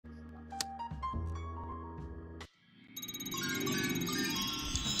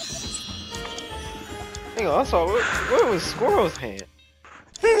Hang on, I saw where was Squirrel's hand?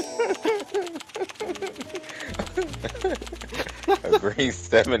 A green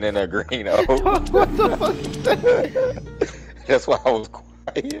 7 and a green O. What the fuck is that? That's why I was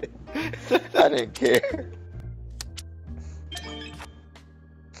quiet. I didn't care.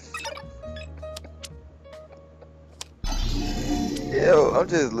 Yo, I'm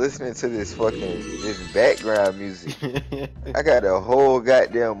just listening to this background music. I got a whole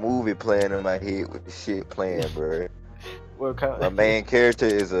goddamn movie playing in my head with the shit playing, bro. What kind? My main character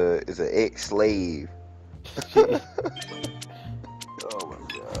is an ex-slave. Oh my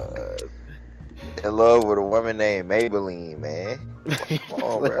god. In love with a woman named Maybelline, man. Come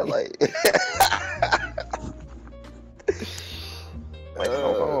on, bro. Like,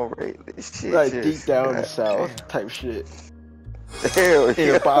 come on, bro. This shit like just, deep down in the south type shit. Hell In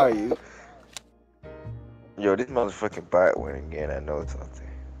yeah. a bayou. Yo, this motherfucking bot went again. I know something.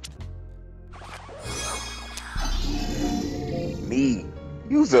 Me.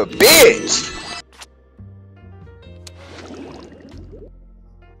 You's a bitch.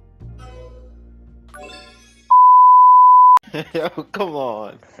 Yo, come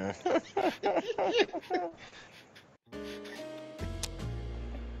on.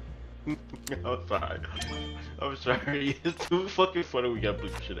 I'm sorry. I'm sorry. It's too fucking funny. We gotta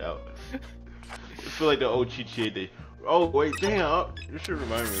bleep shit out. I feel like the old cheat sheet day. Oh wait, damn! You should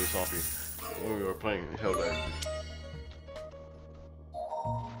remind me of something when we were playing Helldive.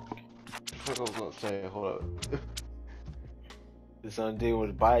 What was I gonna say? Hold up. This on deal with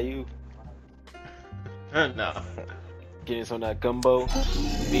the bayou. Nah. Getting some of that gumbo.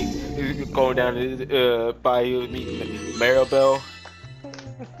 Going down to bayou, meet Maribel.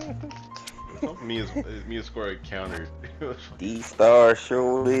 Me and Square countered. These stars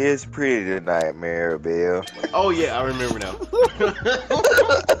surely is pretty tonight, Maribel. Oh yeah, I remember now.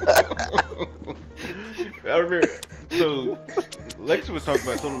 I remember. So Lex was talking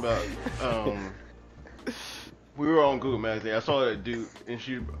about something about we were on Google Maps. I saw a dude, and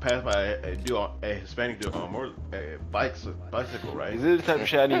she passed by a Hispanic dude on a bicycle, right? Is it the type of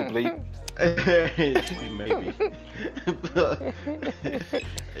shit I need to bleep? Maybe.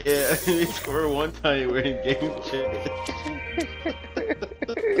 Yeah, he scored one time we're in game chat.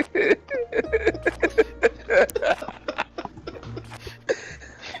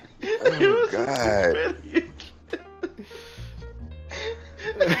 Oh god.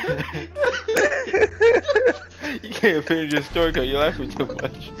 You can't finish your story because you're laughing too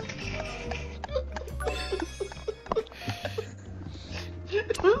much.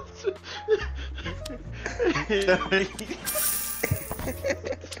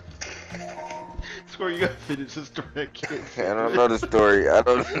 Score, you gotta finish the story. I don't know the story. I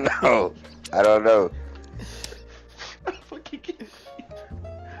don't know. I don't know. I fucking can't.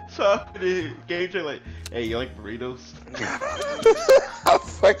 So I put in game chat like, hey, you like burritos? I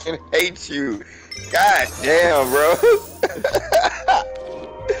fucking hate you. God damn, bro.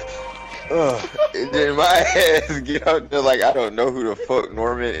 And then my ass get out there like I don't know who the fuck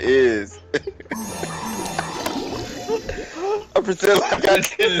Norman is. I pretend like I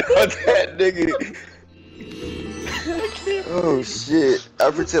didn't know that nigga. Oh shit.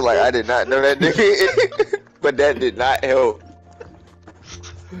 I pretend like I did not know that nigga. But that did not help.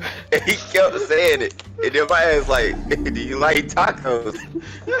 And he kept saying it. And then my ass like, do you like tacos?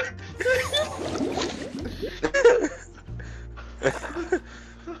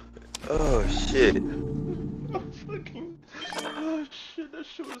 Oh shit. Oh shit, that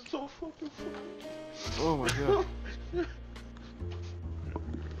shit was so fucking funny. Oh my god.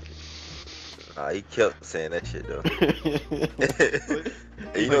 He kept saying that shit though.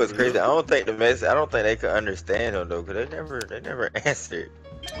 You know what's crazy? I don't think they could understand him though, cause they never answered.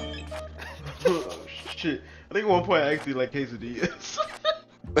 Oh shit. I think at one point I actually like quesadillas.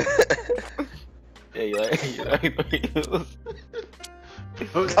 Yeah, you like burritos.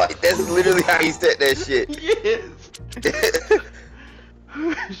 Like that's literally how he said that shit. Yes.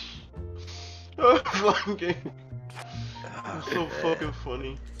 Oh, fucking. It's so fucking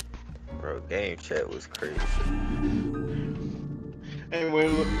funny. Bro, game chat was crazy. And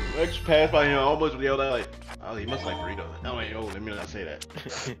when Lex passed by him, I almost yelled out like, "Oh, he must like burritos." I'm like, "Oh, let me not say that."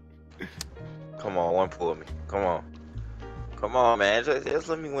 Come on, one pull me. Come on. Come on, man. Just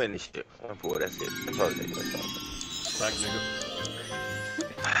let me win this shit. One pull, that's it. That's all it takes. That's all it takes. Black nigga.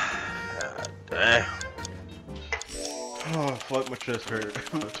 God damn. Oh, fuck, my chest hurt.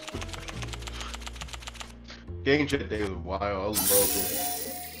 Game chat day was wild. I love it.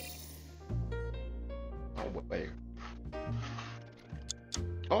 Oh, wait.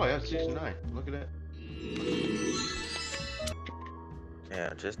 Oh, I have 69. Look at that.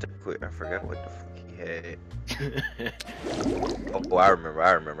 Yeah, just a quick. I forgot what the fuck he had. Oh, I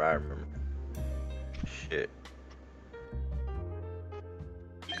remember. Shit.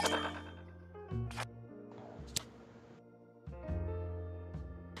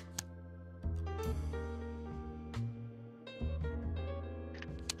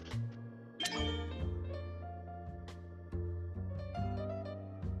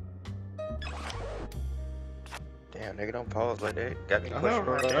 Damn, nigga, don't pause like that. Got me I know,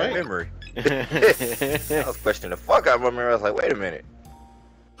 questioning right? my memory. I was questioning the fuck out of my memory. I was like, wait a minute.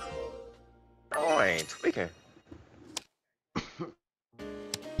 Oh, I ain't tweaking.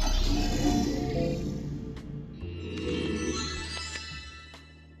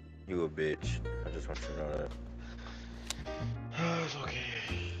 You a bitch. I just want you to know that. It's okay.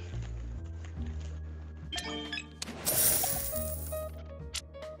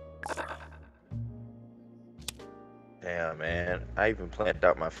 Damn, man. I even planned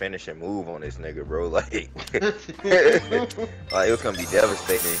out my finishing move on this nigga, bro. Like, like it was gonna be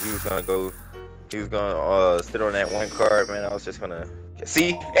devastating. He was gonna sit on that one card, man. I was just gonna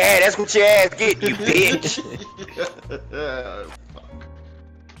see. Hey, that's what your ass get, you bitch. Fuck.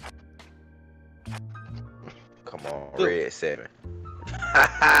 Come on, red 7.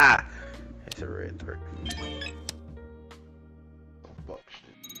 Haha. It's a red 3. Fuck shit.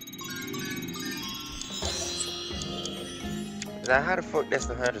 Now, how the fuck that's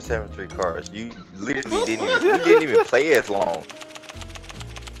 173 cards? You literally didn't even play as long.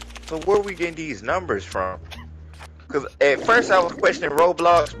 So where we getting these numbers from? Cause at first I was questioning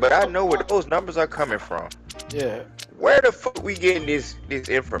Roblox, but I know where those numbers are coming from. Yeah. Where the fuck we getting this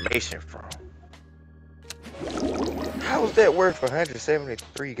information from? How was that worth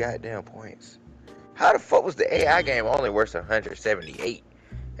 173 goddamn points? How the fuck was the AI game only worth 178?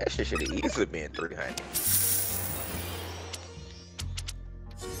 That shit should have easily been 300.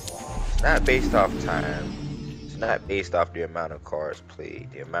 It's not based off time. It's not based off the amount of cards played,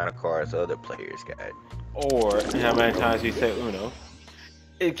 the amount of cards other players got. Or how many times you say Uno.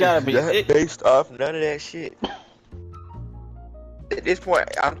 It gotta be. Not based off none of that shit. At this point,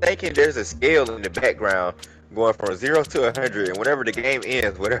 I'm thinking there's a scale in the background going from 0 to 100, and whenever the game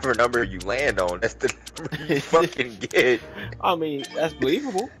ends, whatever number you land on, that's the number you fucking get. I mean, that's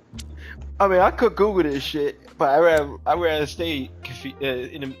believable. I mean, I could Google this shit, but I rather stay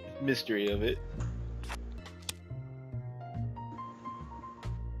in the mystery of it.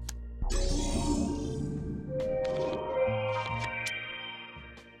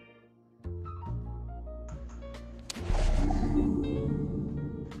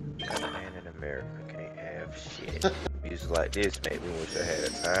 Man in America can't have shit. Music like this make me wish I had a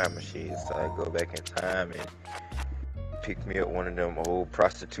time machine so I go back in time and pick me up one of them old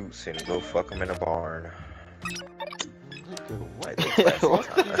prostitutes and go fuck them in a barn. Like the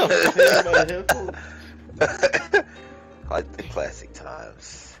classic times. Like the classic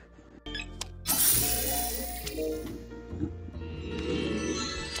times.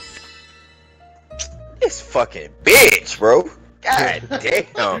 This fucking bitch, bro. God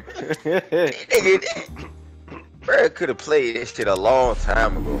damn. Bro could have played this shit a long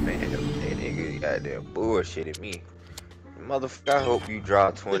time ago, man. That nigga goddamn bullshitted me. Motherfucker, I hope you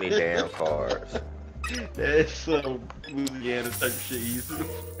draw 20 damn cards. That's some Louisiana type shit he used to do.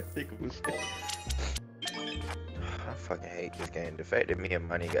 I think it was. I fucking hate this game. The fact that me and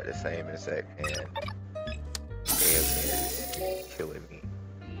Money got the same exact hand. Damn, is killing me.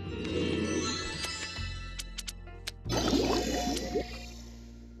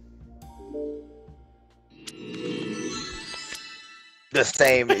 The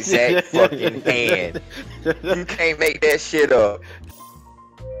same exact fucking hand. You can't make that shit up.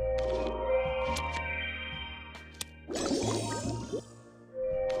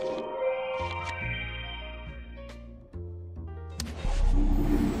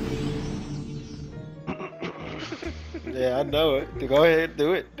 Yeah, I know it. Go ahead,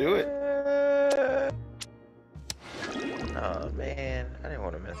 do it. Oh man, I didn't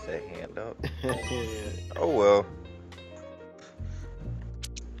want to mess that hand up. Oh well.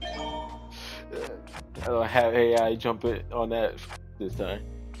 I don't have AI jump it on that this time.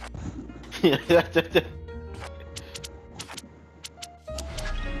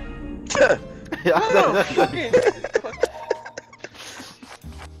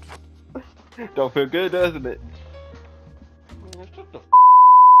 Don't feel good, doesn't it? Shut the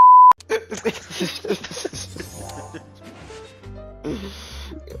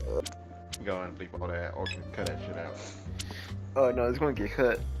Go and bleep all that or cut that shit out. Oh no, it's gonna get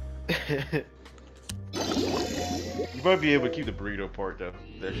cut. You might be able to keep the burrito part though.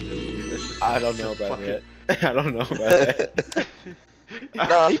 That's just I don't know about that. I don't know about that.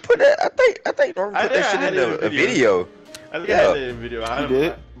 No, he put that. I think Norman I put think that I shit had in it in a video. video. I think I Yeah. had it in video. I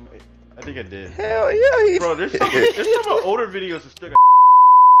did? I think I did. Hell yeah, he Bro, there's some older videos that still got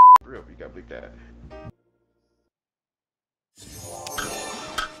real. You gotta bleep that.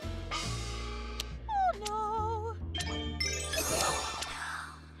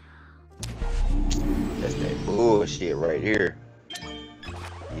 That's that bullshit right here.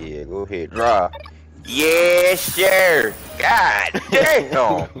 Yeah, go ahead, draw. Yeah, sure. God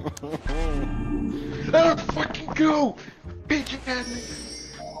damn. Let's fucking go, bitch ass nigga.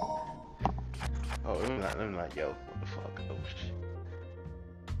 Oh, let me not yo. What the fuck? Oh shit.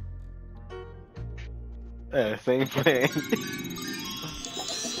 Yeah, same thing.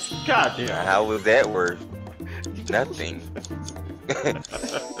 God damn. How was that worth? Nothing.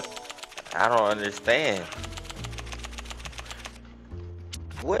 I don't understand.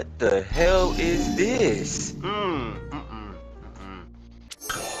 What the hell is this?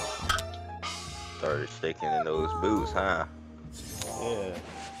 Started shaking in those boots, huh? Yeah.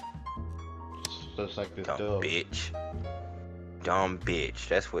 Just like this Dumb dog. bitch. Dumb bitch.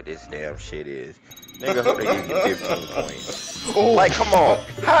 That's what this damn shit is. Nigga, hope they give you 15 points. Oh. Like, come on.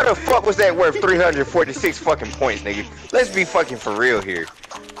 How the fuck was that worth 346 fucking points, nigga? Let's be fucking for real here.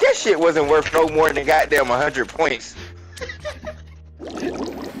 That shit wasn't worth no more than goddamn 100 points.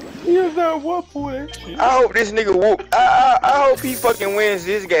 He was at one point. I hope this nigga whoop. I hope he fucking wins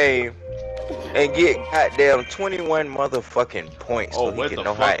this game and get goddamn 21 motherfucking points so he can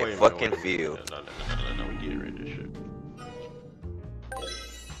know how it fucking feel. No, we get rid of this shit.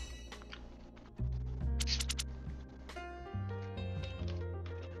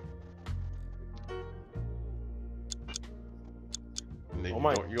 Nigga, Oh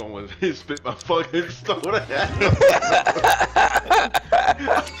my- you almost spit my fucking soda.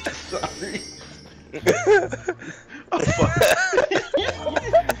 Sorry. Oh, fuck.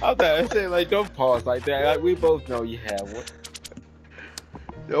 I thought I said like don't pause like that. Like, we both know you have one.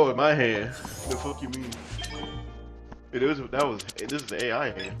 That was my hand. The fuck you mean? This is the AI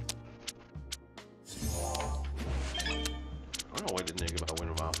hand. I don't know why this nigga about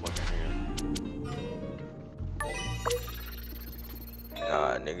winning my fucking hand.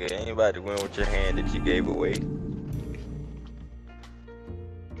 Nah, nigga, ain't about to win with your hand that you gave away.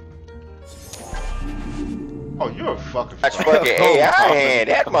 Oh, you're a fucking That's fuck. fucking AI hand.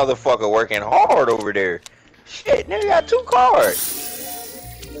 That motherfucker working hard over there. Shit, nigga got 2 cards.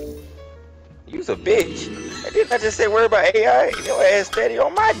 You's a bitch. Didn't I just say worry about AI? Your ass steady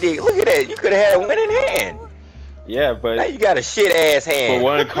on my dick. Look at that. You could have had a winning hand. Yeah, Now but you got a shit ass for hand.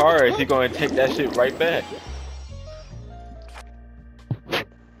 one card, he gonna take that shit right back.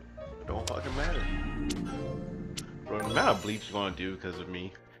 Don't fucking matter. Bro, the amount of bleeps you're gonna do because of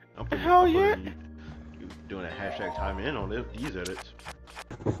me. I'm putting Hell yeah. You doing a hashtag time in on these edits.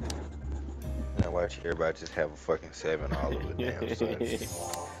 Now watch everybody just have a fucking 7 all over the damn son.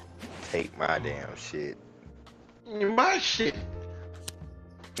 Take my damn shit. My shit.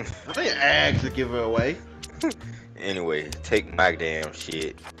 I think Ags to give it away. Anyway, take my damn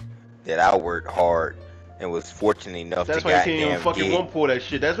shit that I worked hard and was fortunate enough That's to why you can't even goddamn fucking get. one pull that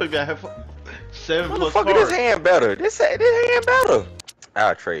shit. That's why you gotta have 7 plus Motherfucker, this cards. hand better. This hand better.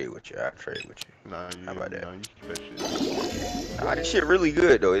 I'll trade with you. Nah, you, How about that? nah, you keep that shit. Nah, this shit really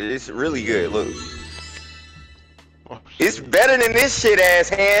good though. It's really good. Look, Oh, it's shit. better than this shit ass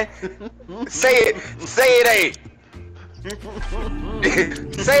hand. Say it ain't.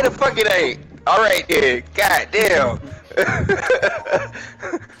 Say the fuck it ain't. All right then. God damn.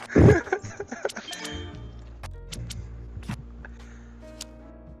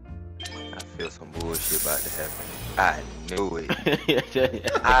 I feel some bullshit about to happen. I knew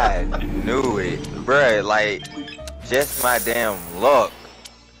it. I knew it, bruh. Like, just my damn luck.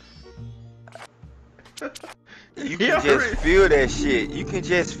 You can Yeah, just right. feel that shit. You can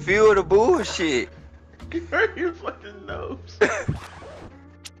just feel the bullshit. Hurt your fucking nose.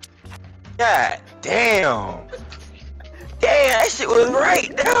 God damn. Damn, that shit was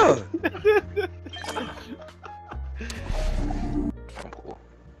right there. Oh,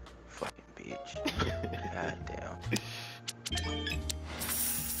 fucking bitch. God damn.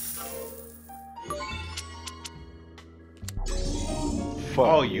 Fuck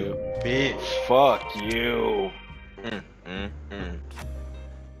Oh, you bitch. Fuck you.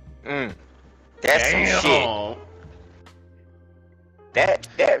 That's some shit. Damn.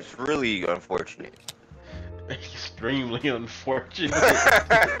 That's really unfortunate. Extremely unfortunate.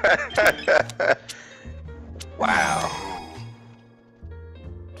 Wow.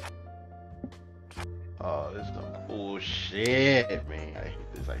 Oh, this is some bullshit, man. I hate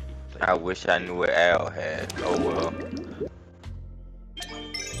this. I wish I knew what Al had. Oh well.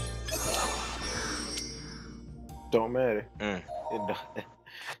 Don't matter. Mm. It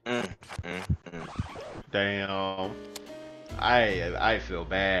don't. Damn. I feel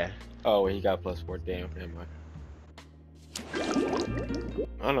bad. Oh, wait, he got +4. Damn, never mind.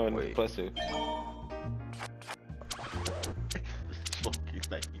 I don't know, Wait. +2. Fucking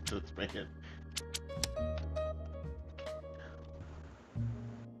like this man.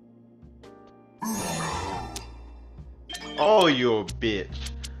 Oh, you a bitch.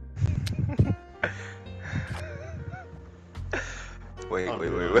 Wait.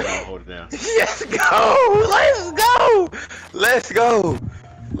 Hold it down. Let's go,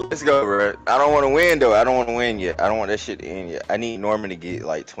 bro. I don't want to win though. I don't want to win yet. I don't want that shit to end yet. I need Norman to get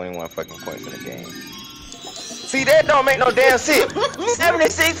like 21 fucking points in the game. See, that don't make no damn sense.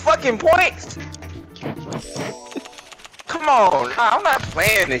 76 fucking points. Come on, nah, I'm not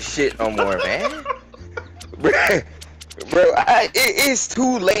playing this shit no more, man. Bro, it's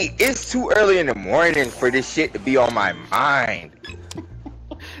too late. It's too early in the morning for this shit to be on my mind.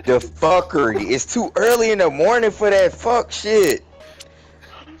 The fuckery. It's too early in the morning for that fuck shit.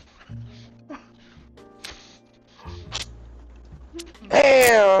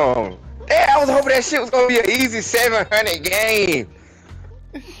 Damn. I was hoping that shit was gonna be an easy 700 game.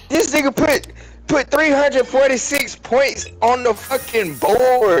 This nigga put 346 points on the fucking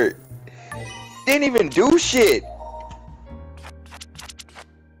board. Didn't even do shit.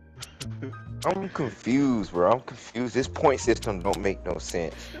 I'm confused, bro. I'm confused. This point system don't make no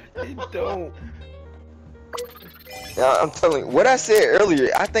sense. It don't. Now, I'm telling you, what I said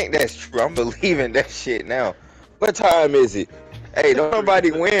earlier, I think that's true. I'm believing that shit now. What time is it? Hey, don't nobody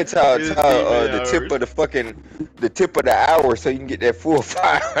win till the tip of the tip of the hour so you can get that full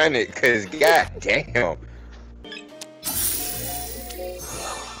 500, cause god damn.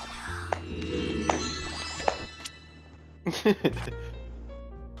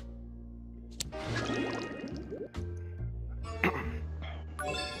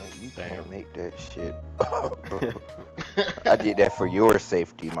 You can't make that shit. I did that for your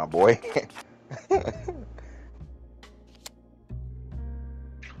safety, my boy.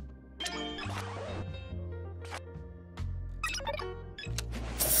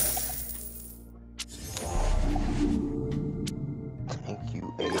 Thank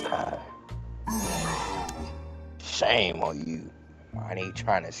you, AI. Shame on you. I ain't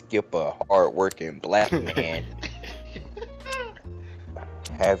trying to skip a hard-working black man.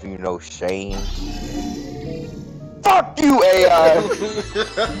 Have you no shame? Fuck you, AI!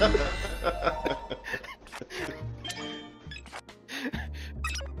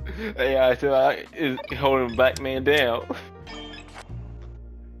 AI is holding black man down.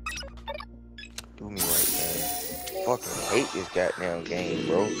 Do me right, man. Fucking hate this goddamn game,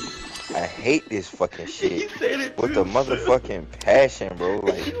 bro. I hate this fucking shit with a motherfucking passion, bro.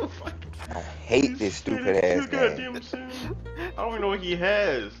 Like, I hate this stupid ass game. I don't even know what he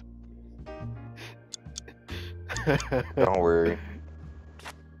has. Don't worry.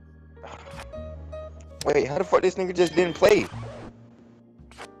 Wait, how the fuck this nigga just didn't play?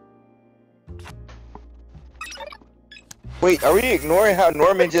 Wait, are we ignoring how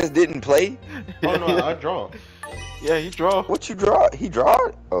Norman just didn't play? Oh no, I draw. Yeah, he draw. What you draw? He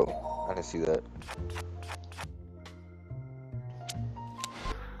drawed? Oh, I didn't see that.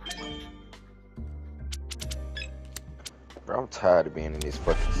 Bro, I'm tired of being in this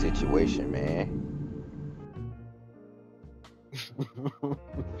fucking situation, man.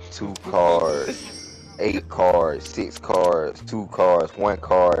 2 cards, 8 cards, 6 cards, 2 cards, 1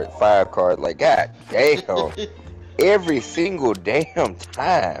 card, 5 cards. Like, god damn. Every single damn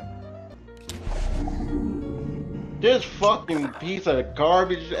time. This fucking piece of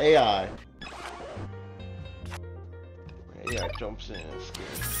garbage AI. AI jumps in and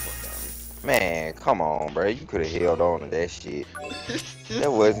scares the fuck out of me. Man, come on, bro. You could have held on to that shit.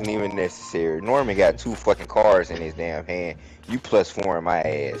 That wasn't even necessary. Norman got 2 fucking cards in his damn hand. You +4 in my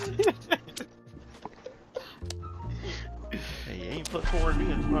ass. Hey, you ain't +4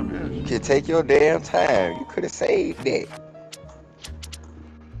 me, it's my bad. You could take your damn time. You could have saved that.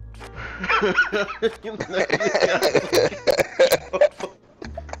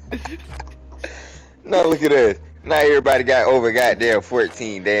 Now look at this. Now everybody got over goddamn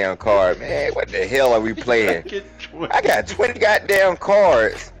 14 damn cards. Man, what the hell are we playing? I got 20 goddamn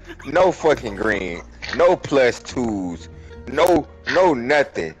cards. No fucking green. No +2s. No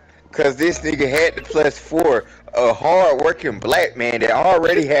nothing. Cause this nigga had the +4. A hard-working black man that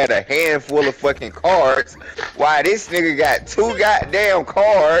already had a handful of fucking cards. Why this nigga got 2 goddamn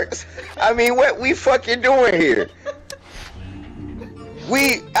cards? I mean, what we fucking doing here?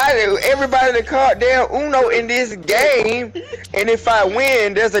 Everybody that called down Uno in this game, and if I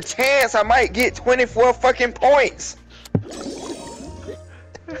win, there's a chance I might get 24 fucking points.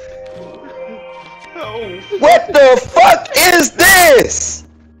 Oh, What the fuck is this?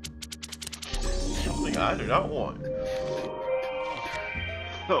 something I do not want.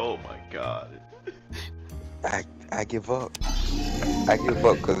 Oh my god. I give up. I give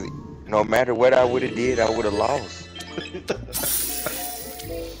up because no matter what I would have did, I would have lost.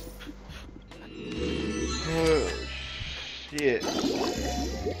 Oh, shit. I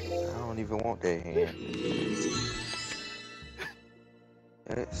don't even want that hand.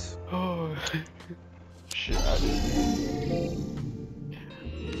 Yes. Oh, Shit, I do.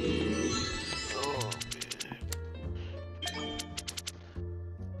 oh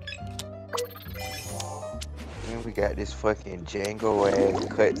And we got this fucking Django ass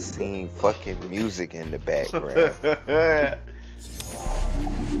cutscene fucking music in the background.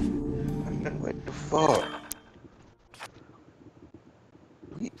 What the fuck?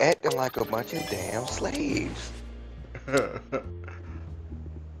 We acting like a bunch of damn slaves.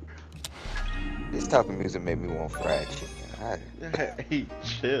 This type of music made me want fried chicken. Hey,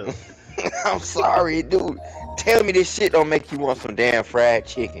 chill. I'm sorry, dude. Tell me this shit don't make you want some damn fried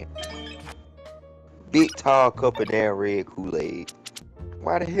chicken. Big tall cup of damn red Kool-Aid.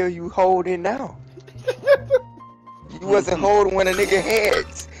 Why the hell you holding now? You wasn't holding when a nigga had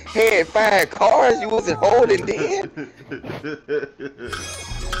 5 cars. You wasn't holding then.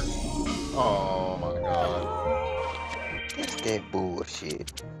 Oh my god. That's that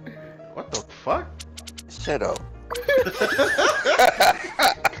bullshit. What the fuck? Shut up.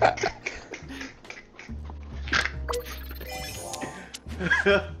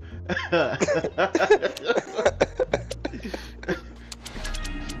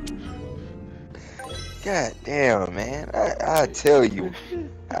 God damn, man. I tell you.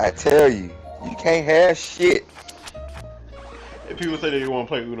 You can't have shit. If people say they want to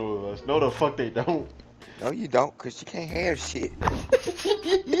play Uno with us, no the fuck they don't. No, you don't, cause you can't have shit.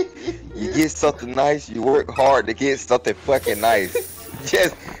 You get something nice, you work hard to get something fucking nice.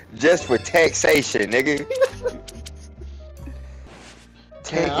 Just for taxation, nigga.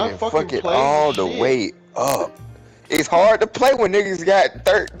 Take it and fuck it all the way up. It's hard to play when niggas got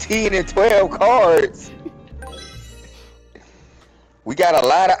 13 and 12 cards. We got a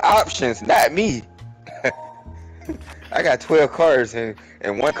lot of options, not me. I got 12 cards and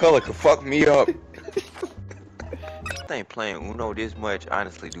one color could fuck me up. I think playing Uno this much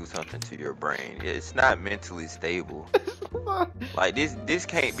honestly do something to your brain. It's not mentally stable. Like this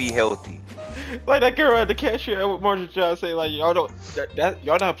can't be healthy. like that girl at the cashier with Marshall John say like y'all don't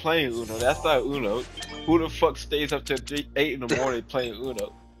y'all not playing Uno. That's not Uno. Who the fuck stays up till 8 in the morning playing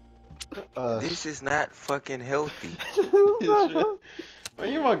Uno? This is not fucking healthy.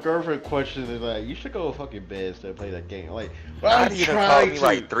 When you my girlfriend questions is like, you should go to fucking bed instead of play that game. Like, I done called me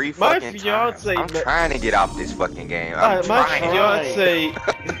like 3 My fucking fiance times. I'm trying to get off this fucking game. I'm my trying. fiance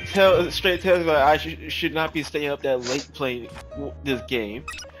tells me like I should not be staying up that late playing this game.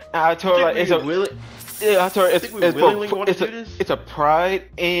 And I told her like it's a yeah. I told her it's a pride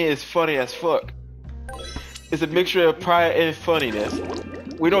and it's funny as fuck. It's a mixture of pride and funniness.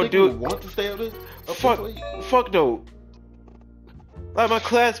 We don't do want to stay up this? Fuck no. Like my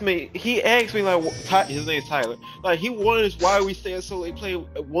classmate, he asked me like, his name's Tyler. Like he wonders why we stay so late playing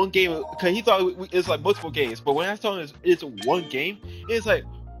one game, cause he thought it's like multiple games. But when I told him it's one game, it's like,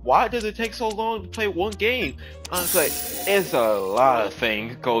 why does it take so long to play one game? I was like, it's a lot of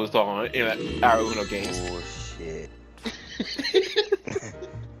things goes on in our Uno games. Bullshit.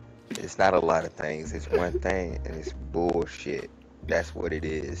 It's not a lot of things. It's one thing, and it's bullshit. That's what it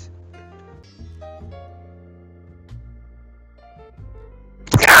is.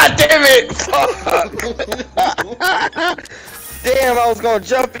 God damn it! Fuck! Damn, I was gonna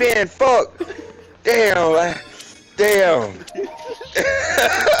jump in. Fuck! Damn! Damn!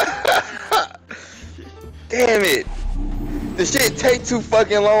 Damn it! The shit take too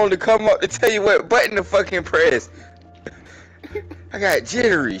fucking long to come up to tell you what button to fucking press. I got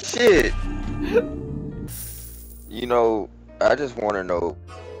jittery shit. You know, I just want to know,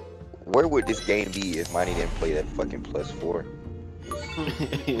 where would this game be if Monty didn't play that fucking +4?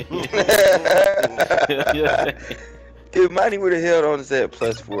 If Monty would have held on to that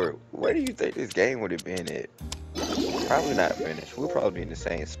 +4, where do you think this game would have been at? Probably not finished. We'll probably be in the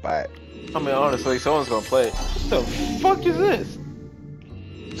same spot. I mean, honestly, someone's gonna play it. What the fuck is this?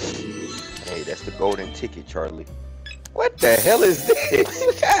 Hey, that's the golden ticket, Charlie. What the hell is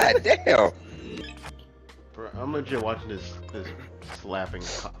this? God damn. Bro, I'm legit watching this slapping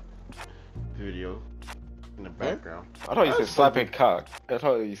video. in the background. I thought you said slapping cock. I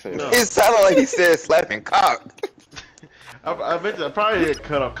thought you said. No. It sounded like he said slapping cock. I meant to, I probably did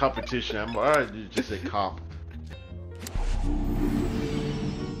cut off competition. I'm already just say comp.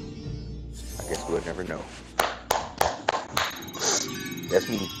 I guess we'll never know. That's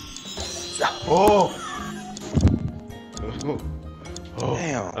me. Oh. Oh.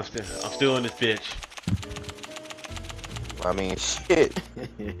 Damn. I'm still in this bitch. I mean, shit.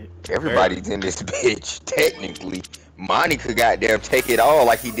 Everybody's in this bitch, technically. Monica goddamn take it all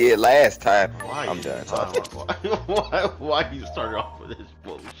like he did last time. Why I'm done talking. Why you started off with this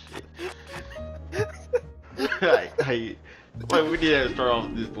bullshit? Like we did to start off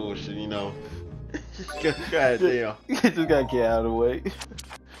with this bullshit, you know. God damn. You just gotta get out of the way.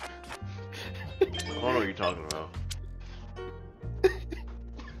 I don't know what you're talking about.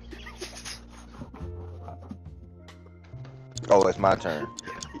 Oh, it's my turn.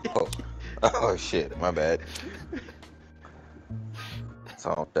 Oh shit, my bad.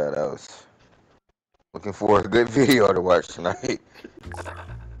 So that I was looking for a good video to watch tonight.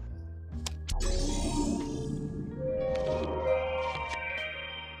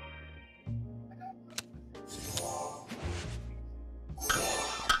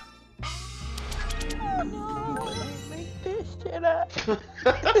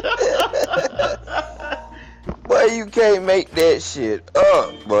 Boy, you can't make that shit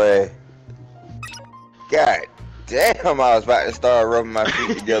up, boy. God damn, I was about to start rubbing my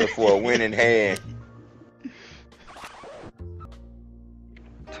feet together for a winning hand.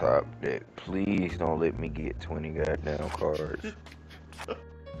 Top deck, please don't let me get 20 goddamn cards.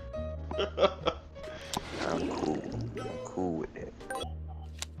 I'm cool. I'm cool with that.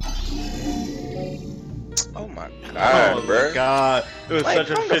 Oh my god, oh bro. my god. It was Like, such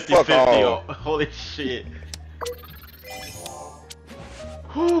a come the 50-50. fuck on. Holy shit.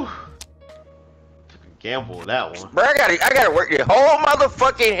 Whew. Took a gamble with that one. Bro, I gotta work this whole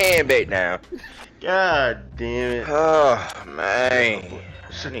motherfucking hand back now. God damn it. Oh man.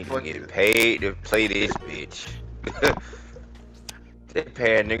 I need to get paid to play this bitch. They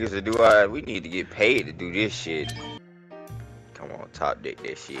paying niggas to do all we need to get paid to do this shit. Come on, top deck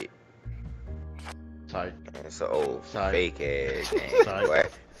that shit. Sorry. It's an old Sorry. fake ass game. Sorry. Boy.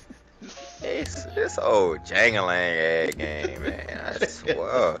 It's an old jangling ass game, man. I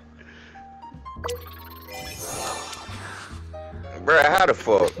swear. Bruh, how the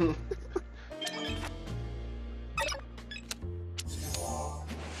fuck?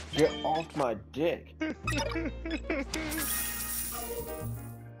 Get off my dick.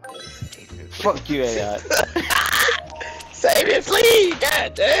 Fuck you, AI. Save it, please!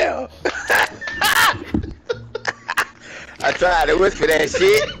 God damn! I tried to whisper that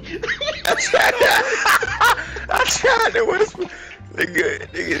shit. I tried to whisper.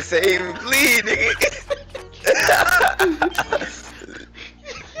 Nigga, save me, please, nigga.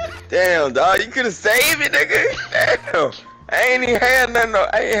 Damn, dog, you could have saved it, nigga. Damn. I ain't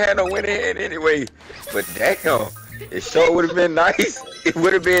had no winning hand anyway. But damn, it sure would have been nice. It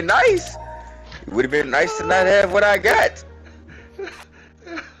would have been nice. It would have been nice to not have what I got.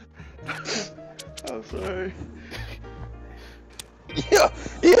 I'm sorry. Yeah.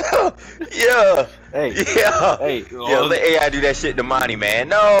 Hey. Yeah. Hey. Yo, let AI do that shit to Monty, man.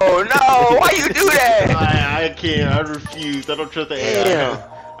 No, why you do that? I can't. I refuse. I don't trust the AI. Damn.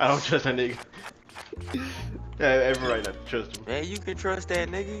 I don't trust that nigga. I have every right not to trust him. Man, you can trust that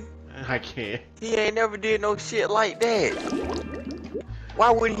nigga. I can't. He ain't never did no shit like that. Why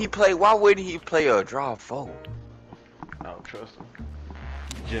wouldn't he play a draw 4? I don't trust him.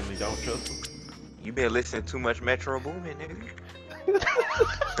 Generally don't trust him. You been listening too much Metro Boomin, nigga.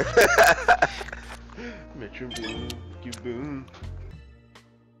 Metro Boom, you boom.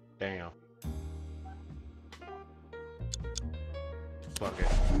 Damn. Fuck it.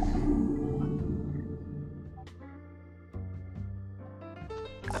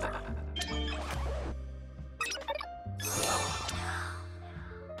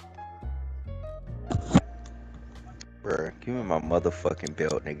 Bruh, give me my motherfucking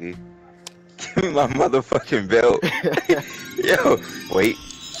belt, nigga. Give me my motherfucking belt. Yo, wait.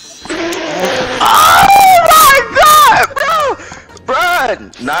 Oh my god, bro!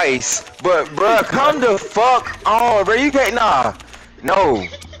 Bruh, nice. But, bruh, come the fuck on, bro. You can't, nah. No.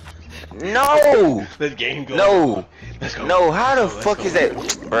 No. This game goes. No. Let's go. No, how the Let's fuck go. is that?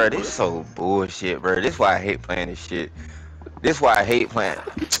 Bruh, this so bullshit, bruh. This why I hate playing this shit. This why I hate playing.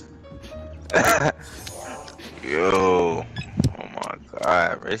 Yo. Oh my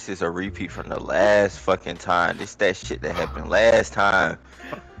god, bro. This is a repeat from the last fucking time. This that shit that happened last time.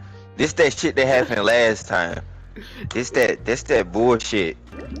 This that shit that happened last time. This that bullshit.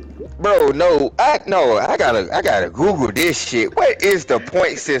 Bro, no, I gotta Google this shit. What is the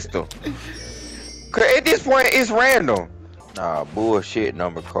point system? Cause at this point it's random. Nah, bullshit.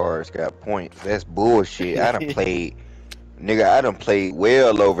 Number cards got points. That's bullshit. I done played, nigga. I done played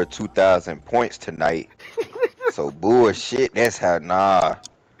well over 2,000 points tonight. So bullshit. That's how. Nah.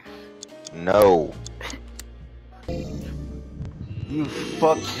 No. You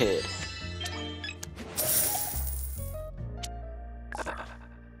fuckhead.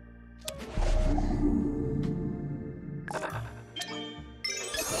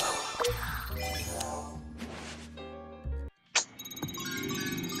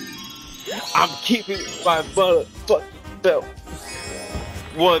 I'm keeping my motherfucking belt.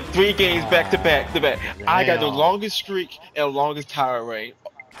 Won 3 games back to back. I got the longest streak and longest tire reign.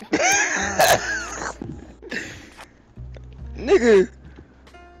 Nigga,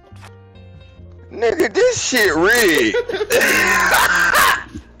 this shit rigged.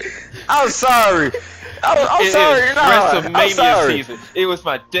 I'm sorry. I'm sorry. I'm sorry. Season. It was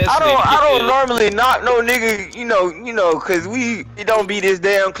my destiny. I don't normally knock no nigga, you know, cause we don't be this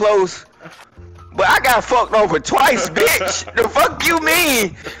damn close. But I got fucked over twice, bitch. The fuck you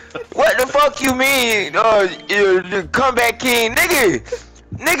mean? What the fuck you mean? The comeback king, nigga,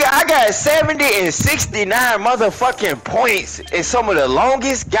 I got 70 and 69 motherfucking points in some of the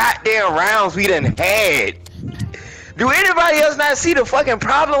longest goddamn rounds we done had. Do anybody else not see the fucking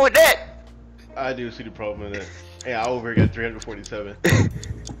problem with that? I do see the problem with that. Yeah, I over got 347.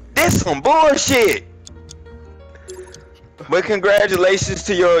 This some bullshit. But congratulations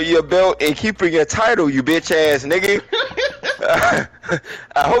to your belt and keeping your title, you bitch ass nigga.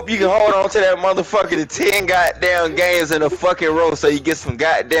 I hope you can hold on to that motherfucker to 10 goddamn games in a fucking row so you get some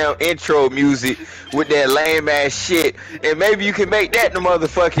goddamn intro music with that lame ass shit. And maybe you can make that the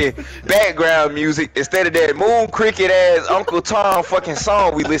motherfucking background music instead of that Moon Cricket ass Uncle Tom fucking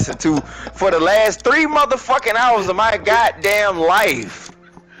song we listened to for the last 3 motherfucking hours of my goddamn life.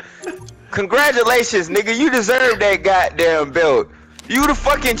 Congratulations, nigga. You deserve that goddamn belt. You the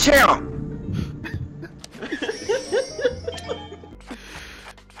fucking champ.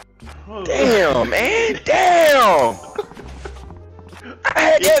 Damn, man. Damn. I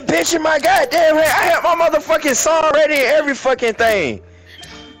had that bitch in my goddamn head. I had my motherfucking song ready and every fucking thing.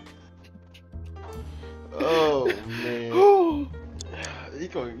 Oh, man.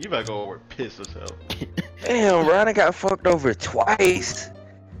 You better go over and piss yourself. Damn, bro. I got fucked over twice.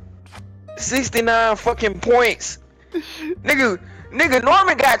 69 fucking points. Nigga,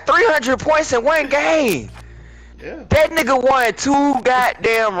 Norman got 300 points in 1 game. Yeah. That nigga won 2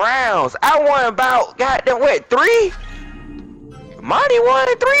 goddamn rounds. I won about goddamn what, 3? Monty won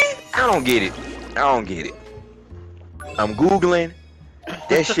 3? I don't get it. I'm Googling.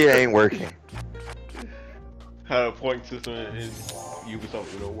 That shit ain't working. How the point system in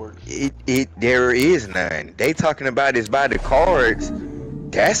Ubisoft don't work. There is none. They talking about is by the cards.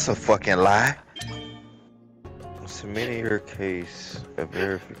 That's a fucking lie. Submitting your case, a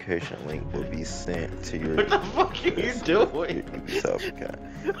verification link will be sent to your. What the fuck are you doing? Ubisoft account.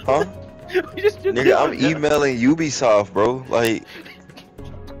 Huh? Nigga, I'm emailing Ubisoft, bro. Like,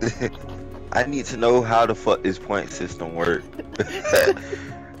 I need to know how the fuck this point system work.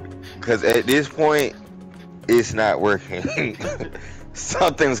 Cause at this point, it's not working.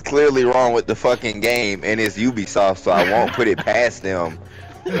 Something's clearly wrong with the fucking game, and it's Ubisoft, so I won't put it past them.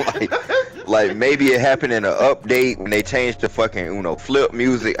 Like maybe it happened in an update when they changed the fucking Uno flip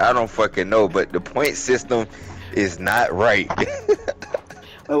music. I don't fucking know, but the point system is not right.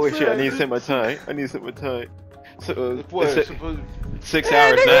 Oh wait, shit! I need to set my time. So, What? 6 Man,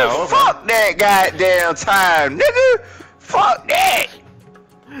 hours nigga, now. fuck that goddamn time, nigga. Fuck that.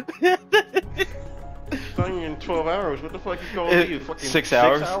 It's only in 12 hours. What the fuck is going on? Fucking 6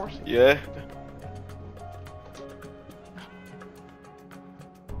 hours. Yeah.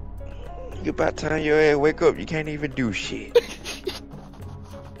 About time your ass wake up, you can't even do shit. That's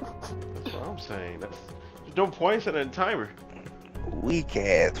what I'm saying. There's no points in a timer. Weak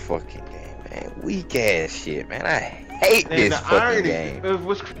ass fucking game, man. Weak ass shit, man. I hate this fucking game. Man,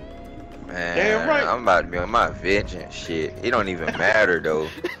 damn right. I'm about to be on my vengeance shit. It don't even matter though.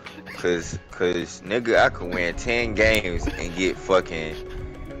 Cause nigga, I could win 10 games and get fucking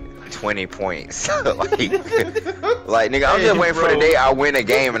 20 points. like nigga, I'm just waiting for the day I win a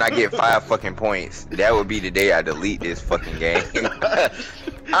game and I get 5 fucking points. That would be the day I delete this fucking game.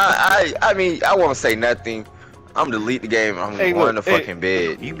 I mean, I won't say nothing. I'm delete the game. I'm going to fucking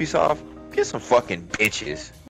bed. Ubisoft, get some fucking bitches.